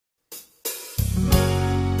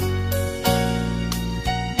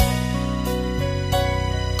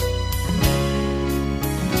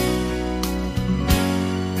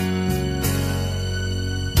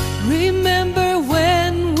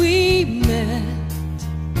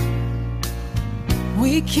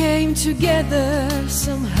We came together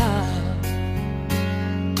somehow.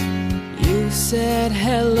 You said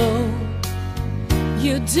hello.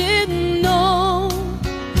 You didn't know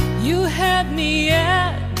you had me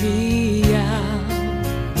at meow.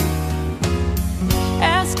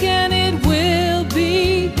 Ask and it will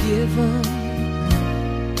be given.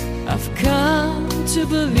 I've come to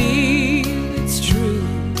believe it's true.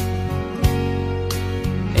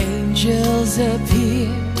 Angels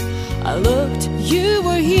appear. I looked, you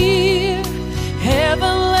were here.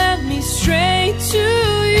 Heaven led me straight to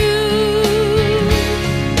you.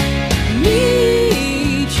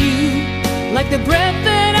 Need you like the breath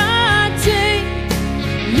that I take.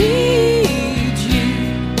 Need you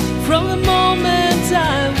from the moment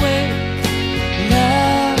I wake.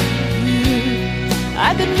 Love you,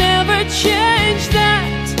 I could never change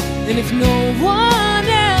that. And if no one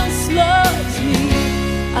else loves me,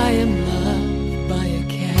 I am loved by a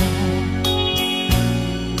cat.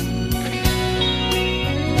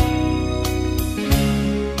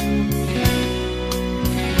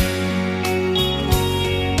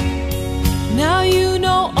 Now you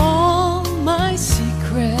know all my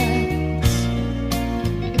secrets.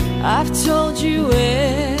 I've told you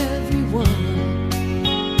every one.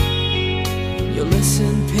 You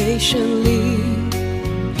listen patiently,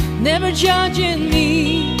 never judging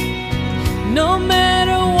me, no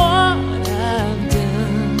matter what I've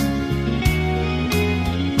done.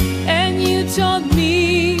 And you taught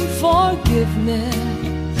me forgiveness,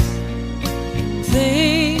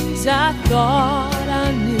 things I thought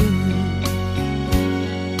I knew.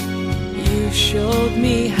 You showed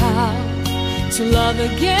me how to love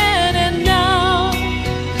again, and now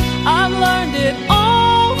I've learned it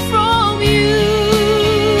all from you.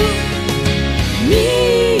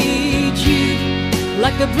 Need you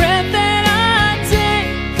like the breath that I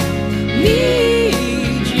take.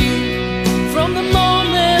 Need you from the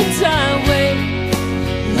moment I wake.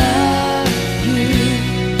 Love you,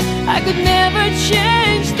 I could never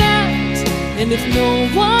change that. And if no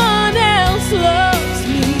one else loves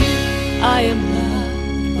me, I am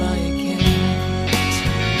loved by a cat.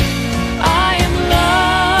 I am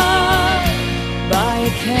loved by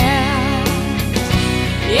a cat.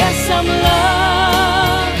 Yes, I'm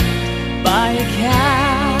loved by a cat.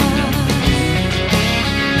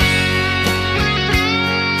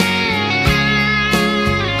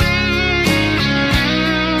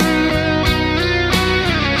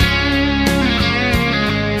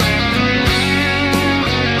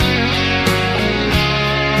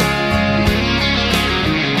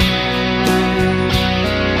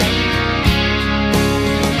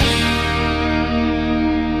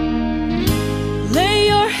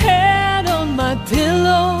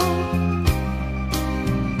 Pillow,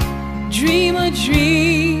 dream a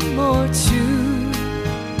dream or two.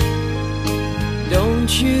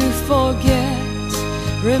 Don't you forget,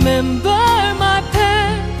 remember my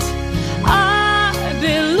pet, I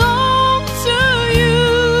belong to you.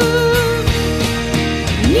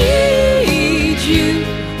 Need you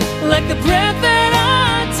like the breath that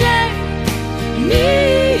I take.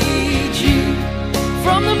 Need you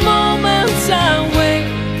from the moment I wake.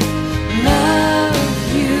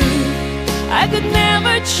 I could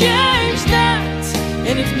never change that.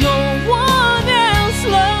 And if no one else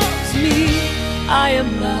loves me, I am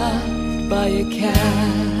loved by a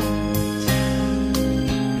cat.